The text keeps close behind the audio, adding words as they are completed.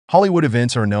Hollywood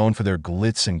events are known for their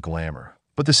glitz and glamour,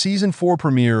 but the Season 4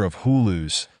 premiere of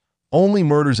Hulu's Only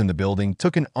Murders in the Building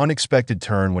took an unexpected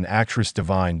turn when actress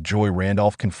Divine Joy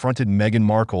Randolph confronted Meghan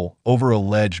Markle over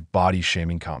alleged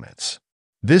body-shaming comments.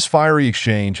 This fiery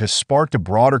exchange has sparked a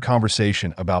broader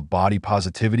conversation about body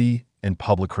positivity and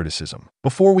public criticism.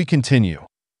 Before we continue,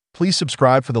 please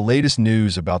subscribe for the latest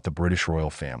news about the British royal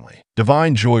family.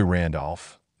 Divine Joy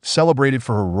Randolph, celebrated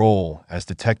for her role as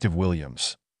Detective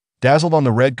Williams, dazzled on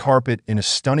the red carpet in a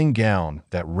stunning gown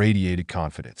that radiated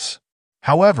confidence.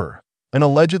 However, an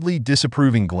allegedly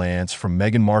disapproving glance from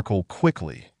Meghan Markle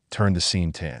quickly turned the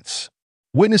scene tense.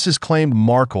 Witnesses claimed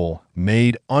Markle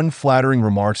made unflattering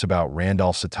remarks about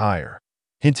Randolph's attire,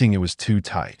 hinting it was too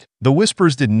tight. The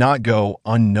whispers did not go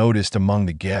unnoticed among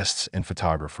the guests and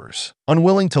photographers.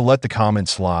 Unwilling to let the comment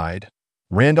slide,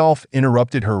 Randolph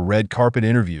interrupted her red carpet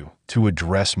interview to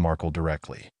address Markle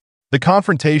directly. The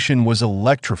confrontation was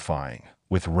electrifying,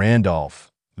 with Randolph,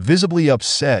 visibly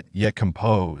upset yet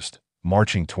composed,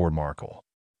 marching toward Markle.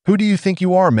 "Who do you think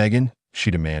you are, Meghan?"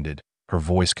 she demanded, her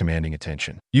voice commanding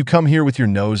attention. "You come here with your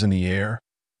nose in the air,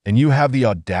 and you have the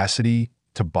audacity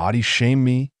to body shame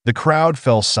me?" The crowd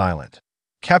fell silent,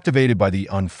 captivated by the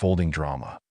unfolding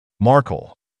drama.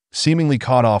 Markle, seemingly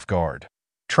caught off guard,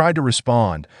 tried to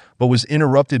respond, but was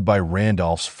interrupted by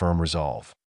Randolph's firm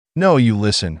resolve. "No, you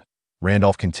listen,"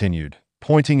 Randolph continued,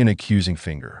 pointing an accusing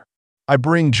finger. "I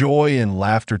bring joy and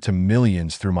laughter to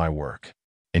millions through my work.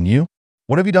 And you?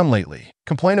 What have you done lately?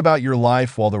 Complain about your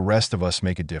life while the rest of us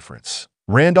make a difference."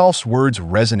 Randolph's words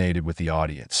resonated with the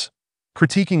audience,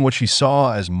 critiquing what she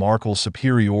saw as Markle's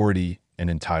superiority and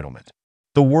entitlement.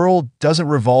 "The world doesn't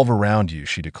revolve around you,"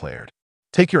 she declared.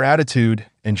 "Take your attitude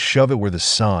and shove it where the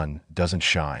sun doesn't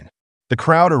shine." The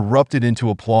crowd erupted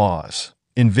into applause,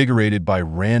 invigorated by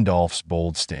Randolph's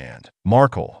bold stand.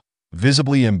 Markle,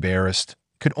 visibly embarrassed,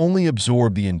 could only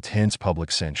absorb the intense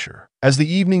public censure. As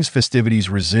the evening's festivities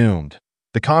resumed,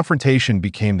 the confrontation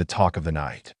became the talk of the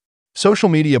night. Social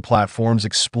media platforms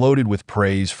exploded with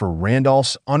praise for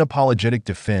Randolph's unapologetic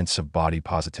defense of body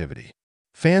positivity.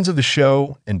 Fans of the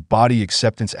show and body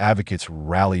acceptance advocates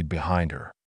rallied behind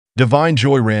her. "Divine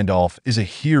Joy Randolph is a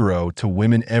hero to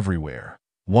women everywhere,"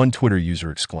 one Twitter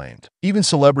user exclaimed. Even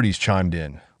celebrities chimed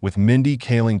in, with Mindy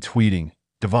Kaling tweeting,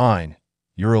 "Divine,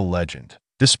 you're a legend."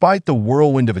 Despite the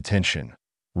whirlwind of attention,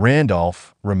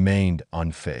 Randolph remained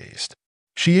unfazed.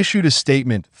 She issued a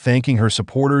statement thanking her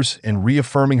supporters and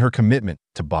reaffirming her commitment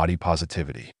to body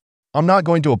positivity. "I'm not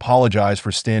going to apologize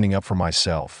for standing up for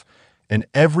myself and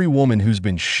every woman who's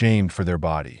been shamed for their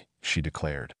body," she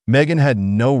declared. "Meghan had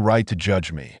no right to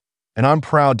judge me, and I'm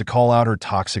proud to call out her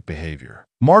toxic behavior."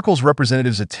 Markle's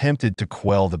representatives attempted to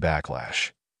quell the backlash,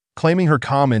 claiming her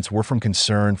comments were from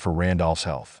concern for Randolph's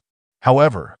health.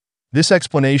 However, this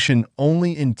explanation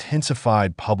only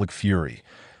intensified public fury,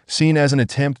 seen as an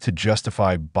attempt to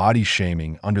justify body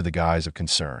shaming under the guise of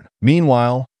concern.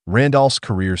 Meanwhile, Randolph's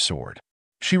career soared.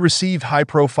 She received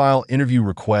high-profile interview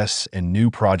requests and new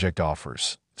project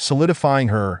offers, solidifying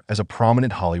her as a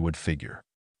prominent Hollywood figure.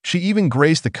 She even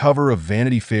graced the cover of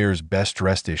Vanity Fair's Best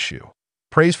Dressed issue,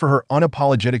 praised for her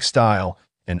unapologetic style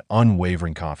and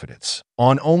unwavering confidence.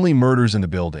 On Only Murders in the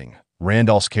Building,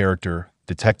 Randolph's character,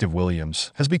 Detective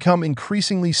Williams, has become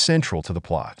increasingly central to the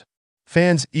plot.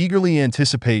 Fans eagerly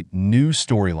anticipate new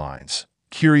storylines,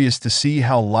 curious to see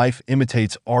how life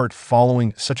imitates art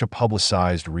following such a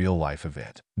publicized real-life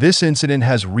event. This incident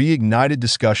has reignited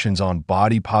discussions on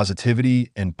body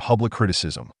positivity and public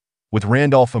criticism, with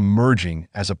Randolph emerging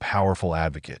as a powerful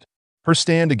advocate. Her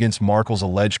stand against Markle's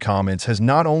alleged comments has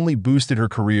not only boosted her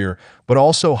career, but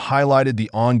also highlighted the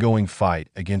ongoing fight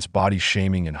against body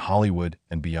shaming in Hollywood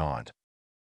and beyond.